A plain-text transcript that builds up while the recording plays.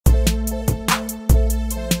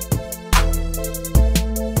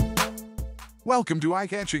Welcome to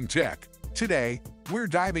Eye-Catching Tech. Today, we're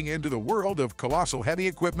diving into the world of colossal heavy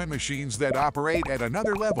equipment machines that operate at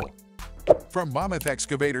another level. From mammoth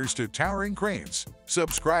excavators to towering cranes,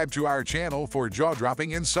 subscribe to our channel for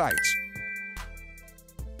jaw-dropping insights.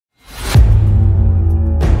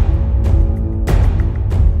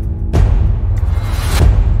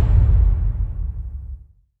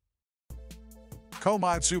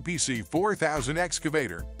 Komatsu PC4000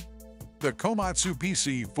 Excavator. The Komatsu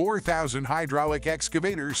PC4000 hydraulic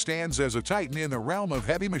excavator stands as a titan in the realm of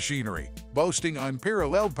heavy machinery, boasting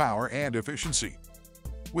unparalleled power and efficiency.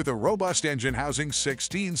 With a robust engine housing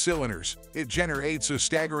 16 cylinders, it generates a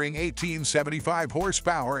staggering 1875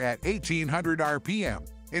 horsepower at 1800 RPM,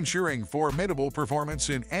 ensuring formidable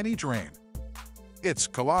performance in any terrain. Its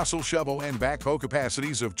colossal shovel and backhoe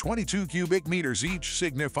capacities of 22 cubic meters each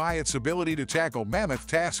signify its ability to tackle mammoth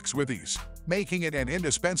tasks with ease, making it an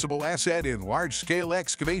indispensable asset in large-scale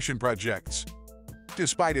excavation projects.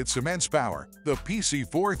 Despite its immense power, the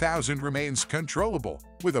PC4000 remains controllable,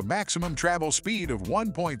 with a maximum travel speed of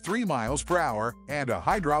 1.3 miles per hour and a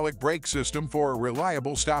hydraulic brake system for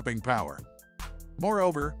reliable stopping power.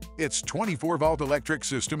 Moreover, its 24-volt electric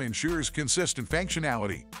system ensures consistent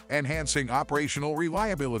functionality, enhancing operational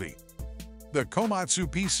reliability. The Komatsu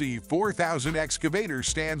PC4000 excavator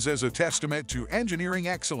stands as a testament to engineering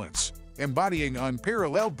excellence, embodying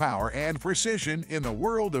unparalleled power and precision in the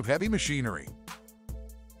world of heavy machinery.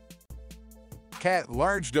 CAT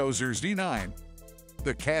Large Dozers D9.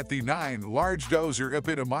 The CAT D9 Large Dozer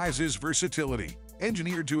epitomizes versatility,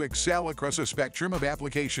 engineered to excel across a spectrum of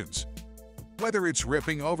applications. Whether it's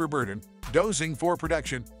ripping overburden, dozing for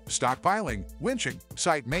production, stockpiling, winching,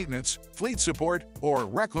 site maintenance, fleet support, or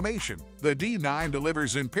reclamation, the D9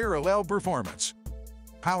 delivers unparalleled performance.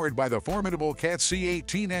 Powered by the formidable CAT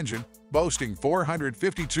C18 engine, boasting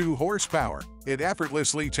 452 horsepower, it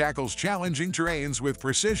effortlessly tackles challenging terrains with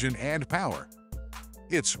precision and power.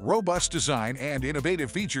 Its robust design and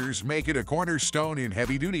innovative features make it a cornerstone in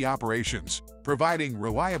heavy-duty operations, providing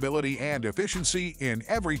reliability and efficiency in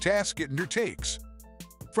every task it undertakes.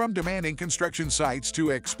 From demanding construction sites to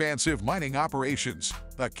expansive mining operations,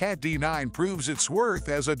 the CAT D9 proves its worth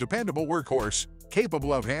as a dependable workhorse,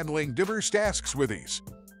 capable of handling diverse tasks with ease.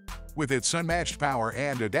 With its unmatched power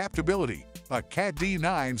and adaptability, a CAT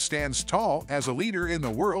D9 stands tall as a leader in the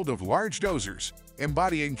world of large dozers,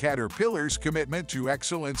 embodying Caterpillar's commitment to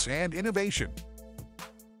excellence and innovation.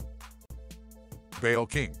 Bale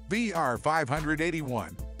King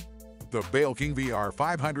VR581. The Bale King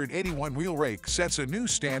VR581 wheel rake sets a new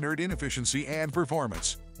standard in efficiency and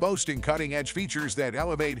performance, boasting cutting-edge features that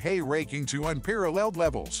elevate hay raking to unparalleled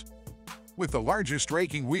levels. With the largest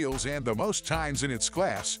raking wheels and the most tines in its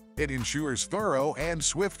class, it ensures thorough and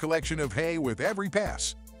swift collection of hay with every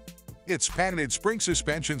pass. Its patented spring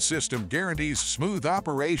suspension system guarantees smooth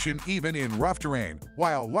operation even in rough terrain,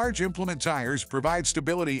 while large implement tires provide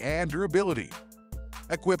stability and durability.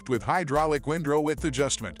 Equipped with hydraulic windrow width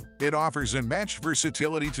adjustment, it offers unmatched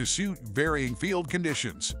versatility to suit varying field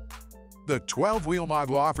conditions. The 12-wheel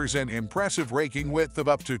model offers an impressive raking width of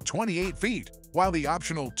up to 28 feet, while the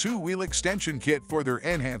optional 2-wheel extension kit further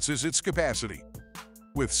enhances its capacity.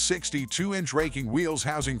 With 62-inch raking wheels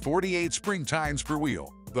housing 48 spring tines per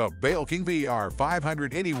wheel, the Bale King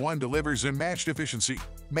VR581 delivers unmatched efficiency,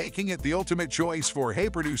 making it the ultimate choice for hay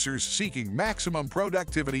producers seeking maximum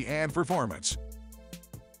productivity and performance.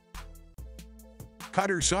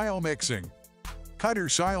 Cutter Soil Mixing. Cutter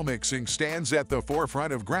soil mixing stands at the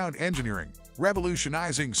forefront of ground engineering,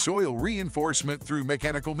 revolutionizing soil reinforcement through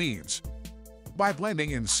mechanical means. By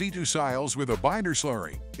blending in situ soils with a binder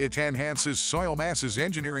slurry, it enhances soil mass's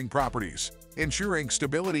engineering properties, ensuring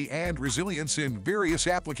stability and resilience in various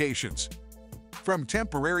applications. From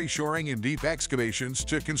temporary shoring in deep excavations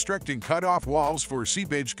to constructing cut-off walls for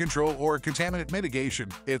seepage control or contaminant mitigation,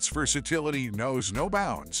 its versatility knows no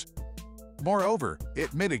bounds. Moreover,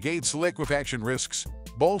 it mitigates liquefaction risks,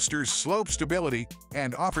 bolsters slope stability,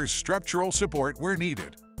 and offers structural support where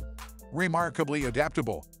needed. Remarkably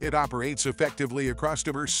adaptable, it operates effectively across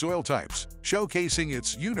diverse soil types, showcasing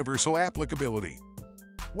its universal applicability.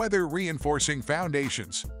 Whether reinforcing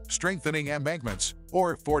foundations, strengthening embankments,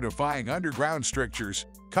 or fortifying underground structures,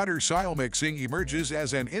 cutter soil mixing emerges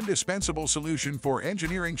as an indispensable solution for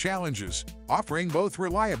engineering challenges, offering both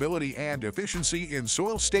reliability and efficiency in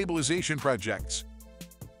soil stabilization projects.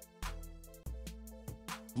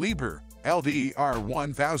 Liebherr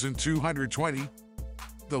LDR1220.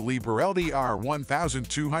 The Liebherr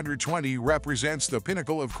LDR1220 represents the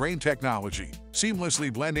pinnacle of crane technology,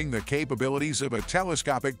 seamlessly blending the capabilities of a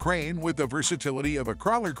telescopic crane with the versatility of a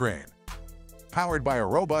crawler crane. Powered by a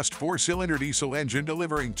robust 4-cylinder diesel engine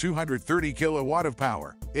delivering 230 kilowatt of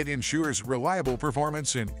power, it ensures reliable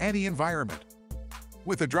performance in any environment.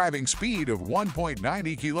 With a driving speed of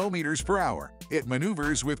 1.90 kilometers per hour, it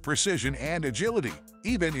maneuvers with precision and agility,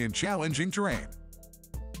 even in challenging terrain.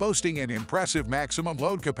 Boasting an impressive maximum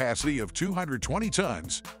load capacity of 220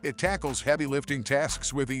 tons, it tackles heavy lifting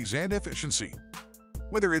tasks with ease and efficiency.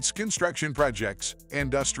 Whether it's construction projects,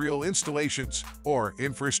 industrial installations, or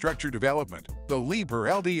infrastructure development, the Liebherr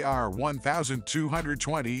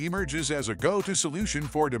T1220 emerges as a go-to solution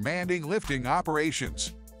for demanding lifting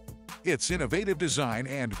operations. Its innovative design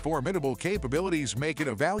and formidable capabilities make it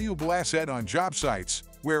a valuable asset on job sites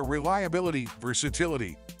where reliability,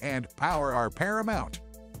 versatility, and power are paramount.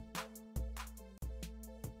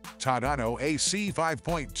 Tadano AC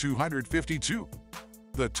 5.252.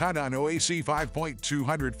 The Tadano AC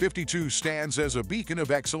 5.252 stands as a beacon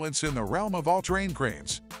of excellence in the realm of all-terrain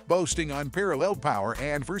cranes, boasting unparalleled power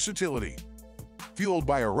and versatility. Fueled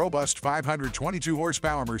by a robust 522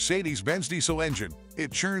 horsepower Mercedes-Benz diesel engine,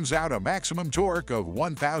 it churns out a maximum torque of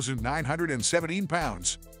 1,917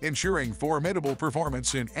 pounds, ensuring formidable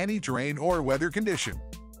performance in any terrain or weather condition.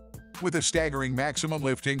 With a staggering maximum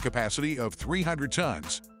lifting capacity of 300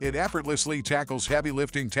 tons, it effortlessly tackles heavy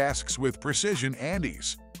lifting tasks with precision and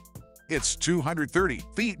ease. Its 230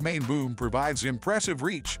 feet main boom provides impressive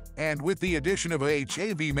reach, and with the addition of a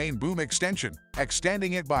HAV main boom extension,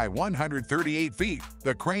 extending it by 138 feet,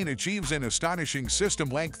 the crane achieves an astonishing system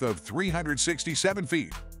length of 367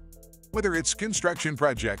 feet. Whether it's construction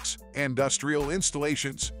projects, industrial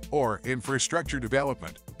installations, or infrastructure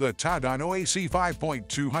development, the Tadano AC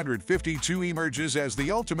 5.252 emerges as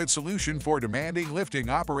the ultimate solution for demanding lifting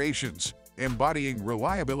operations, embodying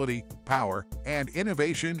reliability, power, and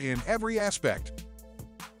innovation in every aspect.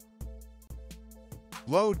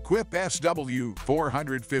 Load Quip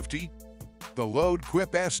SW450. The Load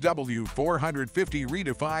Quip SW450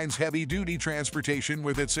 redefines heavy-duty transportation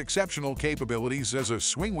with its exceptional capabilities as a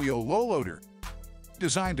swing-wheel low-loader.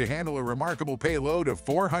 Designed to handle a remarkable payload of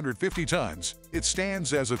 450 tons, it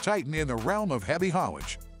stands as a titan in the realm of heavy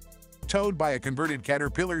haulage. Towed by a converted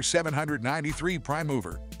Caterpillar 793 prime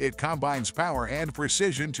mover, it combines power and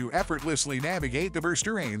precision to effortlessly navigate diverse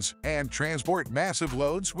terrains and transport massive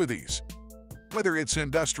loads with ease. Whether it's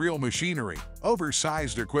industrial machinery,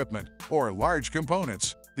 oversized equipment, or large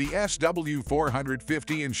components, the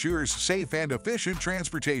SW450 ensures safe and efficient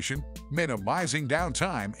transportation, minimizing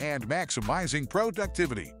downtime and maximizing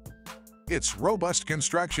productivity. Its robust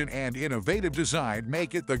construction and innovative design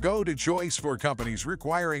make it the go-to choice for companies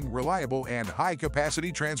requiring reliable and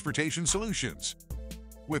high-capacity transportation solutions.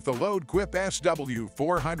 With the Load Quip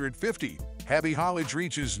SW450, heavy haulage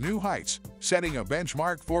reaches new heights, setting a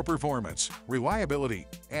benchmark for performance, reliability,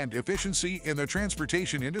 and efficiency in the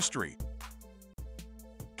transportation industry.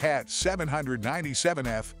 CAT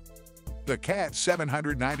 797F. The CAT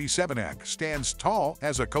 797F stands tall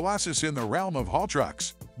as a colossus in the realm of haul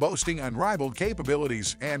trucks, boasting unrivaled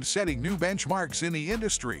capabilities and setting new benchmarks in the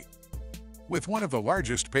industry. With one of the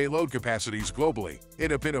largest payload capacities globally,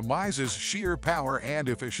 it epitomizes sheer power and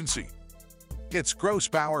efficiency. Its gross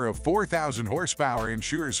power of 4,000 horsepower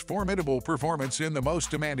ensures formidable performance in the most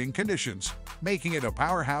demanding conditions, making it a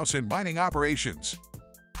powerhouse in mining operations.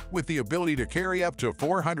 With the ability to carry up to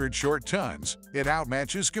 400 short tons, it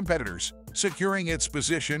outmatches competitors, securing its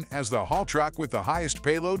position as the haul truck with the highest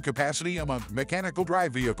payload capacity among mechanical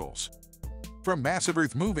drive vehicles. From massive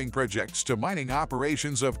earth-moving projects to mining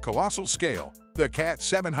operations of colossal scale, the CAT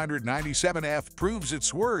 797F proves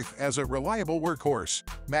its worth as a reliable workhorse,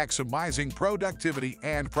 maximizing productivity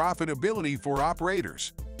and profitability for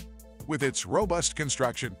operators. With its robust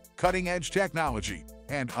construction, cutting-edge technology,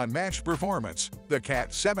 and unmatched performance, the CAT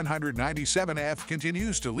 797F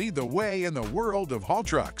continues to lead the way in the world of haul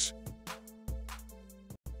trucks.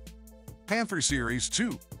 Panther Series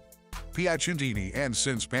 2. Piacentini and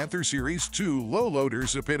Sin's Panther Series 2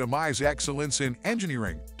 low-loaders epitomize excellence in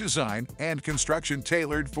engineering, design, and construction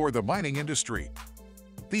tailored for the mining industry.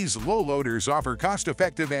 These low-loaders offer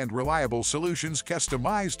cost-effective and reliable solutions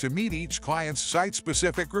customized to meet each client's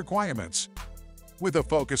site-specific requirements. With a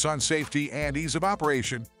focus on safety and ease of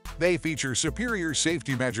operation, they feature superior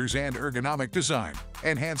safety measures and ergonomic design,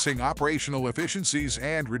 enhancing operational efficiencies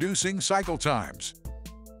and reducing cycle times.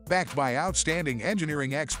 Backed by outstanding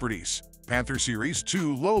engineering expertise, Panther Series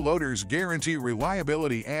 2 low-loaders guarantee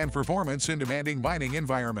reliability and performance in demanding mining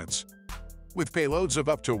environments. With payloads of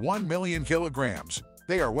up to 1 million kilograms,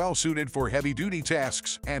 they are well-suited for heavy-duty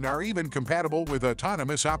tasks and are even compatible with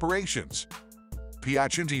autonomous operations.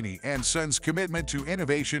 Piacentini & Sons' commitment to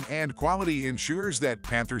innovation and quality ensures that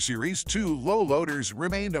Panther Series 2 low loaders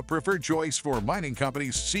remain a preferred choice for mining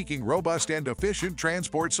companies seeking robust and efficient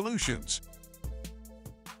transport solutions.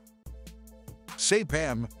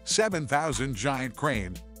 Saipem 7000 Giant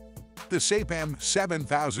Crane. The Saipem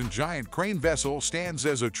 7000 giant crane vessel stands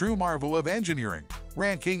as a true marvel of engineering,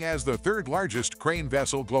 ranking as the third largest crane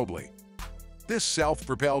vessel globally. This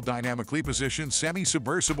self-propelled, dynamically positioned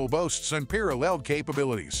semi-submersible boasts unparalleled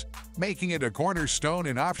capabilities, making it a cornerstone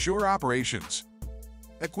in offshore operations.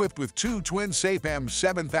 Equipped with two twin Saipem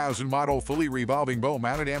 7000 model fully revolving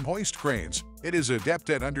bow-mounted M-hoist cranes, it is adept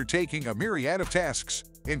at undertaking a myriad of tasks,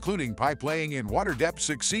 including pipe laying in water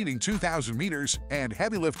depths exceeding 2,000 meters and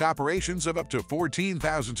heavy lift operations of up to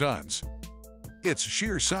 14,000 tons. Its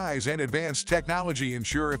sheer size and advanced technology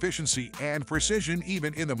ensure efficiency and precision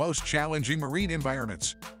even in the most challenging marine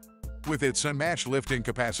environments. With its unmatched lifting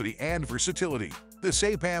capacity and versatility, the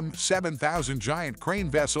Saipem 7000 giant crane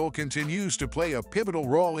vessel continues to play a pivotal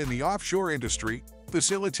role in the offshore industry,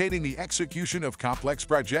 facilitating the execution of complex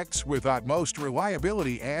projects with utmost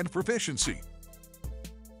reliability and proficiency.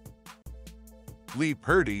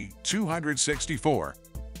 Liebherr T 264.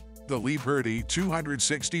 The Liebherr T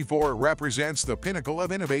 264 represents the pinnacle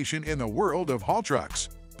of innovation in the world of haul trucks,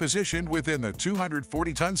 positioned within the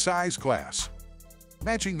 240-ton size class.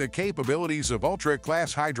 Matching the capabilities of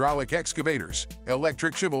ultra-class hydraulic excavators,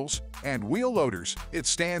 electric shovels, and wheel loaders, it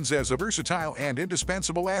stands as a versatile and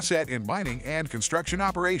indispensable asset in mining and construction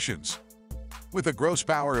operations. With a gross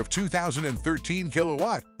power of 2,013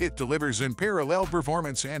 kilowatt, it delivers unparalleled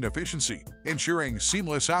performance and efficiency, ensuring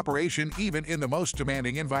seamless operation even in the most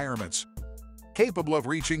demanding environments. Capable of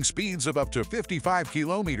reaching speeds of up to 55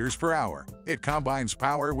 kilometers per hour, it combines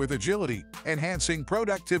power with agility, enhancing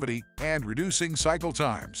productivity and reducing cycle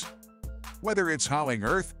times. Whether it's hauling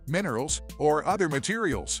earth, minerals, or other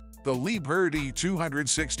materials, the Liebherr T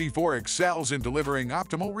 264 excels in delivering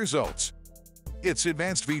optimal results. Its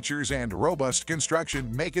advanced features and robust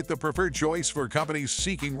construction make it the preferred choice for companies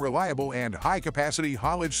seeking reliable and high-capacity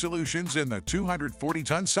haulage solutions in the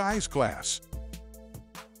 240-ton size class.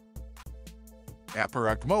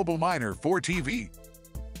 Epiroc Mobile Miner 4TV.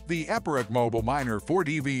 The Epiroc Mobile Miner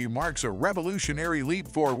 4TV marks a revolutionary leap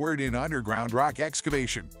forward in underground rock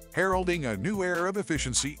excavation, heralding a new era of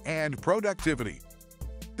efficiency and productivity.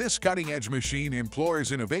 This cutting-edge machine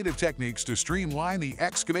employs innovative techniques to streamline the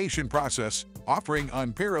excavation process, offering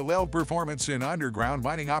unparalleled performance in underground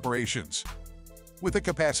mining operations. With a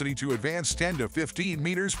capacity to advance 10 to 15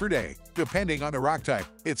 meters per day, depending on the rock type,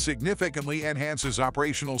 it significantly enhances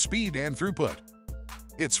operational speed and throughput.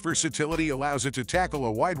 Its versatility allows it to tackle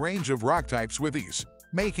a wide range of rock types with ease,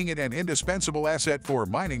 making it an indispensable asset for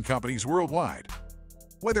mining companies worldwide.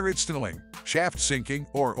 Whether it's tunneling, shaft sinking,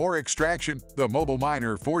 or ore extraction, the Mobile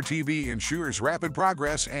Miner 4TV ensures rapid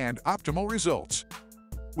progress and optimal results.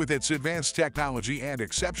 With its advanced technology and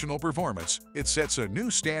exceptional performance, it sets a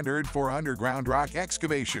new standard for underground rock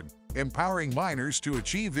excavation, empowering miners to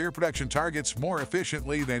achieve their production targets more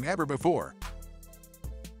efficiently than ever before.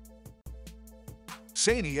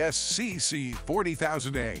 Sany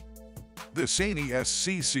SCC40000A. The Sany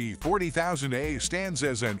SCC40000A stands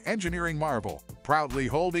as an engineering marvel, proudly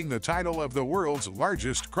holding the title of the world's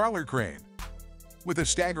largest crawler crane. With a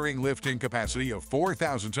staggering lifting capacity of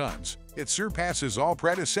 4,000 tons, it surpasses all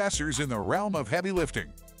predecessors in the realm of heavy lifting.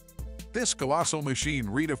 This colossal machine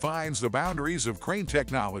redefines the boundaries of crane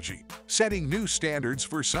technology, setting new standards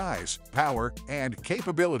for size, power, and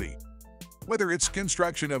capability. Whether it's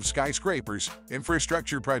construction of skyscrapers,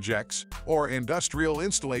 infrastructure projects, or industrial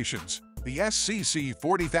installations, the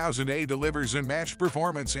SCC40000A delivers unmatched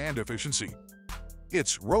performance and efficiency.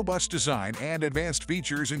 Its robust design and advanced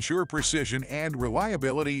features ensure precision and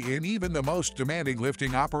reliability in even the most demanding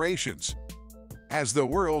lifting operations. As the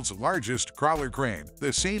world's largest crawler crane, the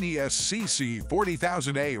Sany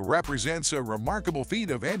SCC40000A represents a remarkable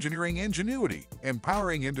feat of engineering ingenuity,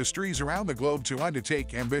 empowering industries around the globe to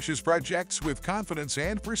undertake ambitious projects with confidence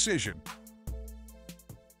and precision.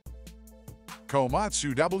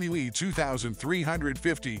 Komatsu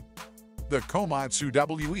WE2350. The Komatsu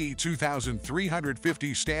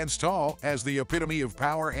WE2350 stands tall as the epitome of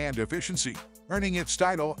power and efficiency, earning its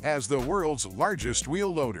title as the world's largest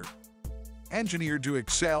wheel loader. Engineered to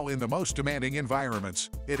excel in the most demanding environments,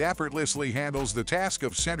 it effortlessly handles the task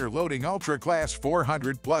of center-loading ultra-class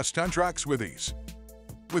 400-plus ton trucks with ease.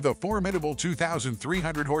 With a formidable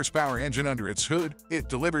 2,300 horsepower engine under its hood, it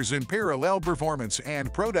delivers unparalleled performance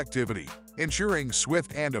and productivity, ensuring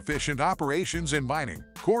swift and efficient operations in mining,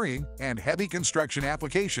 quarrying, and heavy construction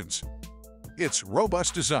applications. Its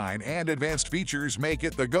robust design and advanced features make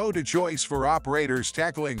it the go-to choice for operators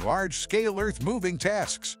tackling large-scale earth-moving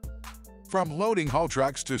tasks. From loading haul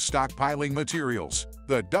trucks to stockpiling materials,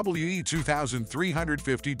 the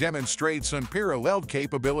WE2350 demonstrates unparalleled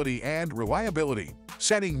capability and reliability,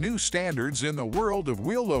 setting new standards in the world of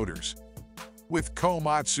wheel loaders. With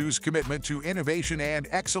Komatsu's commitment to innovation and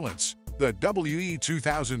excellence, the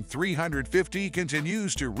WE2350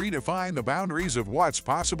 continues to redefine the boundaries of what's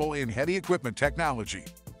possible in heavy equipment technology.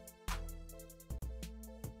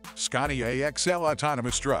 Scania AXL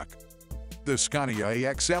Autonomous Truck. The Scania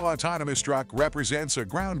AXL autonomous truck represents a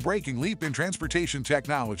groundbreaking leap in transportation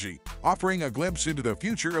technology, offering a glimpse into the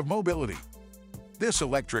future of mobility. This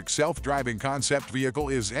electric self-driving concept vehicle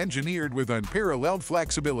is engineered with unparalleled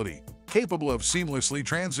flexibility, capable of seamlessly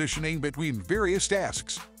transitioning between various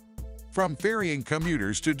tasks. From ferrying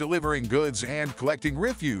commuters to delivering goods and collecting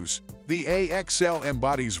refuse, the AXL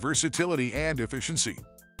embodies versatility and efficiency.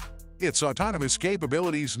 Its autonomous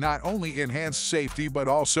capabilities not only enhance safety but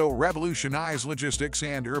also revolutionize logistics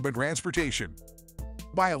and urban transportation.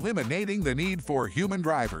 By eliminating the need for human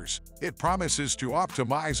drivers, it promises to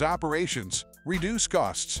optimize operations, reduce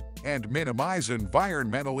costs, and minimize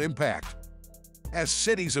environmental impact. As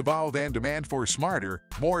cities evolve and demand for smarter,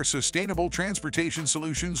 more sustainable transportation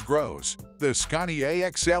solutions grows, the Scania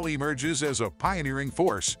AXL emerges as a pioneering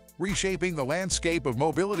force, reshaping the landscape of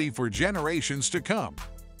mobility for generations to come.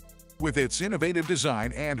 With its innovative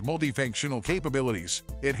design and multifunctional capabilities,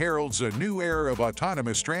 it heralds a new era of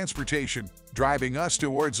autonomous transportation, driving us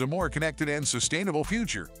towards a more connected and sustainable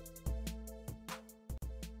future.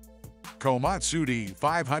 Komatsu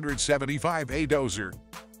WE2350A Dozer.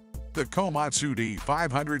 The Komatsu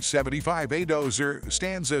WE2350A Dozer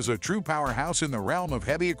stands as a true powerhouse in the realm of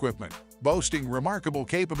heavy equipment, boasting remarkable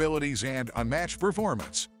capabilities and unmatched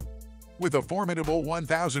performance. With a formidable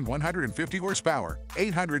 1,150 horsepower,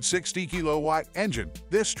 860 kilowatt engine,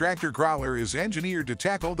 this tractor crawler is engineered to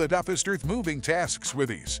tackle the toughest earth-moving tasks with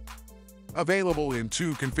ease. Available in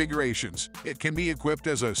two configurations, it can be equipped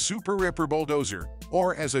as a Super Ripper bulldozer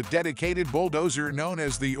or as a dedicated bulldozer known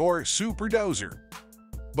as the Super Dozer.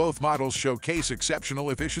 Both models showcase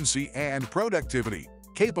exceptional efficiency and productivity,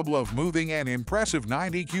 capable of moving an impressive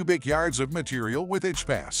 90 cubic yards of material with each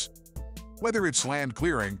pass. Whether it's land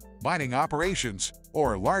clearing, mining operations,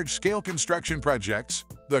 or large-scale construction projects,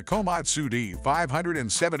 the Komatsu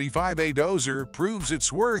WE2350A Dozer proves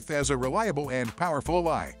its worth as a reliable and powerful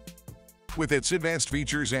ally. With its advanced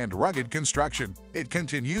features and rugged construction, it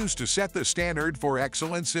continues to set the standard for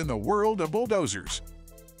excellence in the world of bulldozers.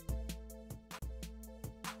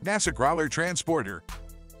 NASA Crawler Transporter.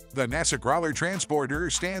 The NASA Crawler Transporter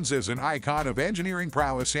stands as an icon of engineering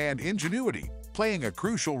prowess and ingenuity, playing a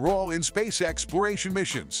crucial role in space exploration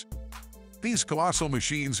missions. These colossal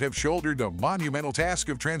machines have shouldered the monumental task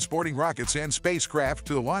of transporting rockets and spacecraft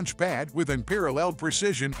to the launch pad with unparalleled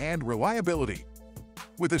precision and reliability.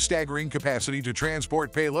 With a staggering capacity to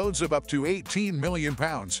transport payloads of up to 18 million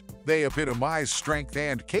pounds, they epitomize strength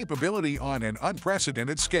and capability on an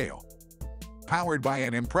unprecedented scale. Powered by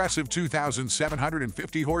an impressive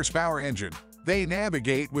 2,750 horsepower engine, they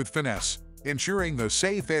navigate with finesse, ensuring the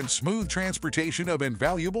safe and smooth transportation of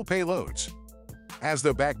invaluable payloads. As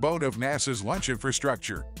the backbone of NASA's launch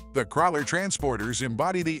infrastructure, the crawler transporters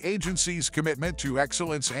embody the agency's commitment to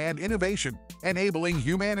excellence and innovation, enabling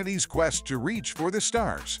humanity's quest to reach for the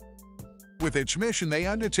stars. With each mission they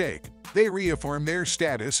undertake, they reaffirm their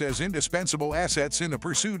status as indispensable assets in the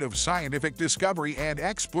pursuit of scientific discovery and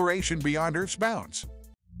exploration beyond Earth's bounds.